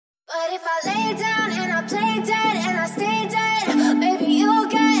if I lay down and I play dead and I stay dead, maybe you'll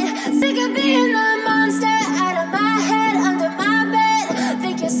get sick of being the monster out of my head, under my bed.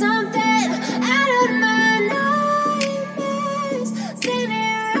 Think you're something out of my nightmares,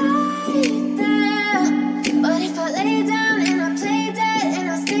 standing right there. But if I lay down and I play dead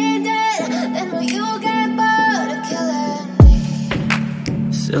and I stay dead, then will you get bored of killing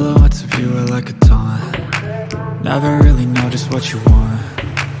me? Silhouettes of you are like a taunt. Never really know just what you want.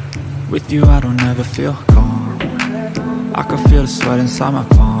 With you I don't ever feel calm. I can feel the sweat inside my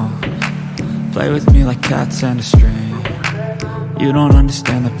palm. Play with me like cats and a string. You don't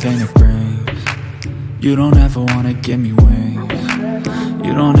understand the pain it brings. You don't ever wanna give me wings.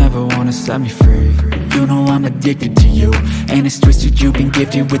 You don't ever wanna set me free. You know I'm addicted to you, and it's twisted, you've been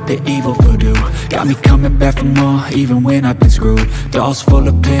gifted with the evil voodoo. Got me coming back for more, even when I've been screwed. Dolls full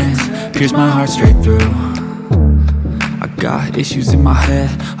of pins, pierce my heart straight through. I got issues in my head,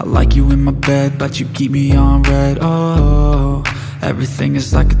 I like you in my bed, but you keep me on red. Oh, everything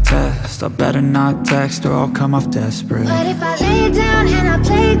is like a test, I better not text or I'll come off desperate. But if I lay down and I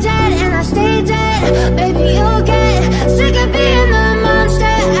play dead and I stay dead, baby you'll get sick of being the monster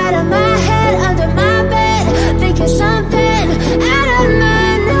out of my head, under my bed. Think you're something out of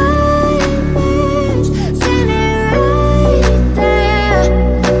my nightmares, standing right there.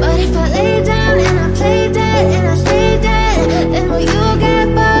 But if I lay down and I play dead and I stay dead, then will you get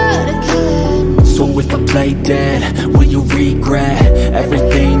bored of killing me? So if I play dead, will you regret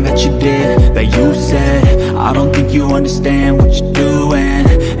everything that you did, that you said? I don't think you understand what you're doing,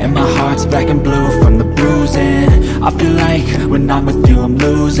 and my heart's black and blue from the bruising. I feel like when I'm with you I'm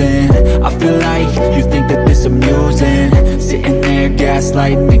losing. I feel like you think that this amusing, sitting there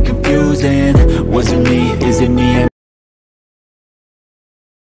gaslighting and confusing. Was it me? Is it me?